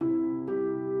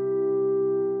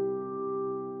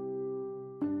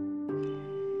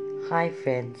Hi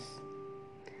friends.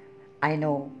 I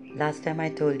know last time I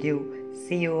told you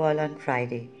see you all on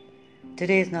Friday.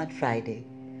 Today is not Friday.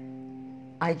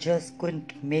 I just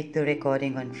couldn't make the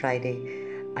recording on Friday.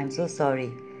 I'm so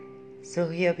sorry. So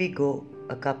here we go,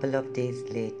 a couple of days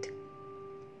late.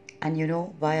 And you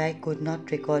know why I could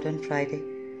not record on Friday?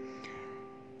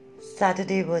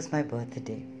 Saturday was my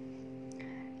birthday.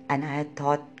 And I had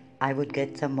thought I would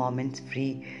get some moments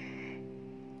free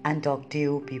and talk to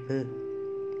you people.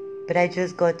 But I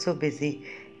just got so busy.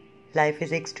 Life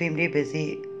is extremely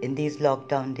busy in these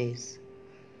lockdown days.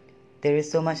 There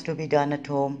is so much to be done at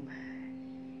home,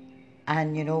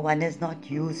 and one is not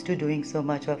used to doing so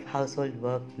much of household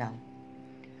work now.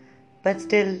 But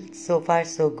still, so far,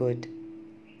 so good.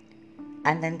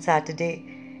 And then Saturday,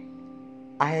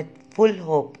 I had full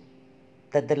hope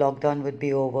that the lockdown would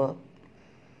be over,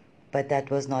 but that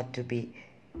was not to be.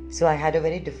 So I had a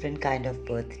very different kind of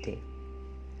birthday.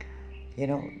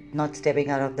 Not stepping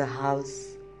out of the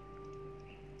house,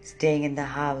 staying in the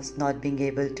house, not being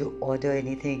able to order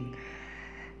anything,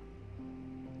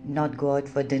 not go out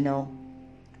for dinner.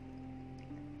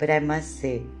 But I must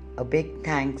say a big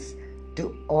thanks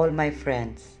to all my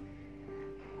friends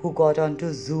who got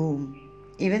onto Zoom,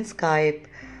 even Skype,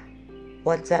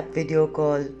 WhatsApp video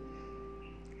call,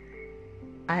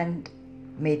 and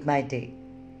made my day.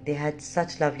 They had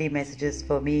such lovely messages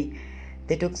for me.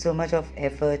 They took so much of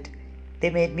effort. They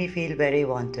made me feel very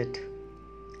wanted.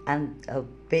 And a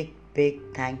big, big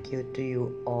thank you to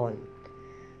you all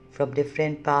from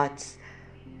different parts.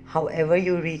 However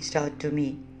you reached out to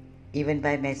me, even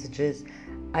by messages,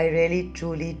 I really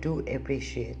truly do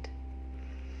appreciate.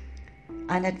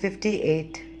 And at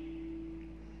 58,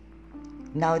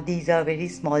 now these are very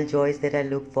small joys that I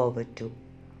look forward to.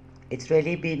 It's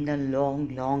really been a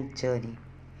long, long journey.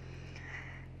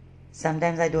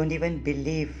 Sometimes I don't even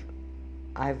believe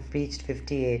I've reached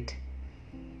 58.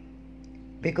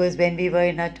 Because when we were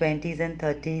in our 20s and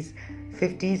 30s,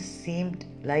 50s seemed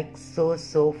like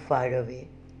so far away.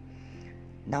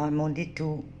 Now I'm only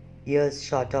 2 years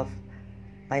short of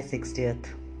my 60th.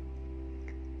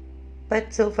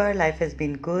 But so far life has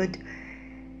been good.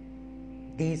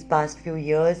 These past few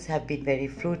years have been very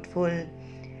fruitful.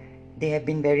 They have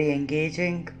been very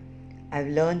engaging. I've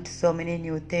learned so many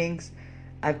new things.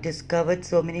 I've discovered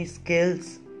so many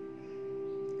skills.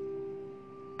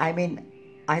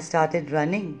 I started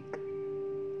running.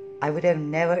 I would have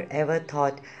never ever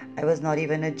thought. I was not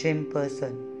even a gym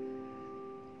person.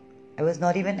 I was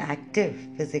not even active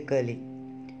physically.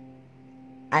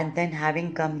 And then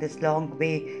having come this long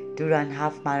way to run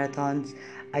half marathons,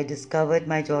 I discovered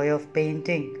my joy of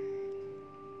painting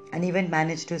and even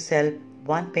managed to sell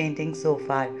one painting so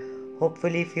far,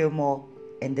 hopefully few more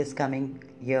in this coming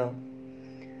year.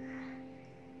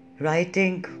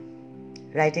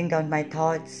 Writing down my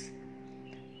thoughts,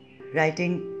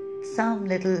 writing some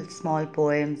little small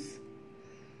poems,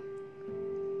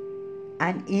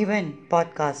 and even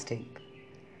podcasting.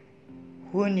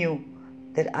 Who knew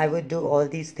that I would do all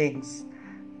these things,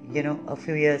 a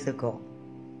few years ago?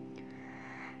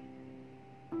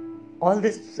 All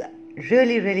this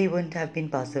really wouldn't have been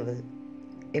possible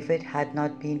if it had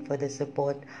not been for the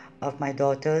support of my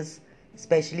daughters,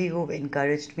 especially who've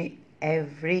encouraged me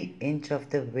every inch of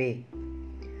the way.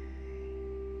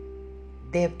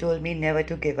 They have told me never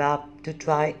to give up, to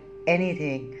try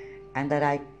anything, and that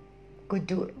I could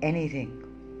do anything.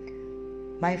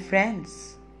 My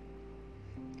friends,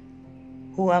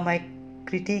 who are my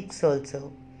critiques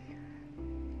also,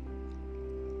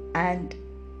 and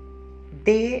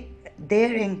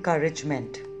their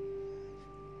encouragement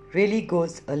really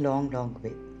goes a long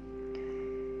way.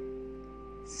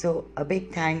 So a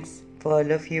big thanks for all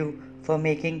of you for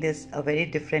making this a very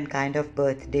different kind of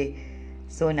birthday.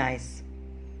 So nice.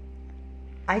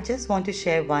 I just want to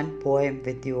share one poem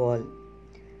with you all.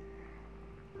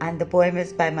 And the poem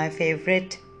is by my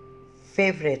favorite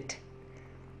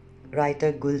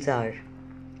writer Gulzar.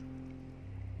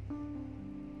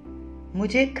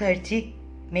 मुझे खर्ची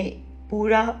में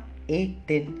पूरा एक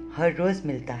दिन हर रोज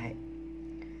मिलता है,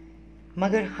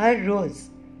 मगर हर रोज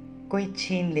कोई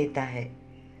छीन लेता है,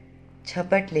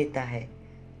 झपट लेता है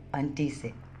अंटी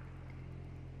से।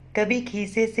 कभी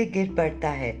खीसे से गिर पड़ता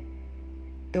है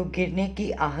तो गिरने की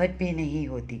आहट भी नहीं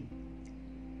होती।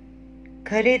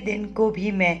 खरे दिन को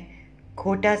भी मैं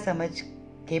खोटा समझ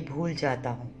के भूल जाता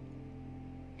हूँ।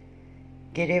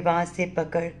 गिरेबान से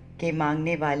पकड़ के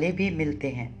मांगने वाले भी मिलते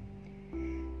हैं।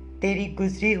 तेरी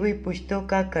गुजरी हुई पुश्तों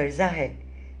का कर्जा है,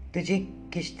 तुझे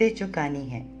किश्तें चुकानी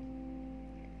है।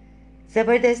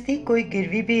 जबरदस्ती कोई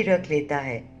गिरवी भी रख लेता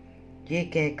है, ये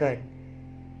कहकर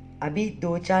अभी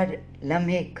 2-4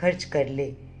 लम्हे खर्च कर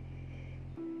ले।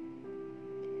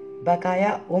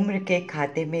 बकाया उम्र के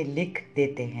खाते में लिख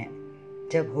देते हैं,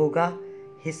 जब होगा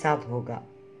हिसाब होगा।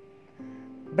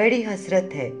 बड़ी हसरत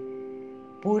है,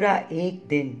 पूरा एक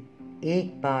दिन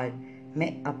एक बार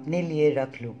मैं अपने लिए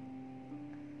रख लूं,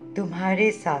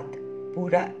 तुम्हारे साथ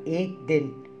पूरा एक दिन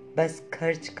बस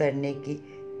खर्च करने की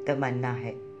तमन्ना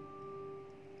है।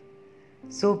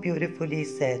 So beautifully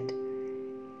said.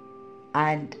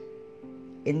 And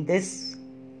in this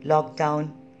lockdown,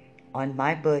 on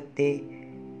my birthday,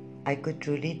 I could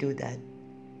truly do that.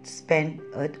 Spend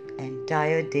an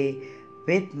entire day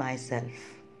with myself.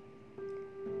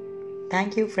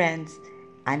 Thank you, friends,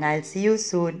 and I'll see you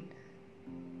soon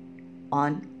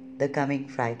on the coming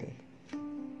Friday.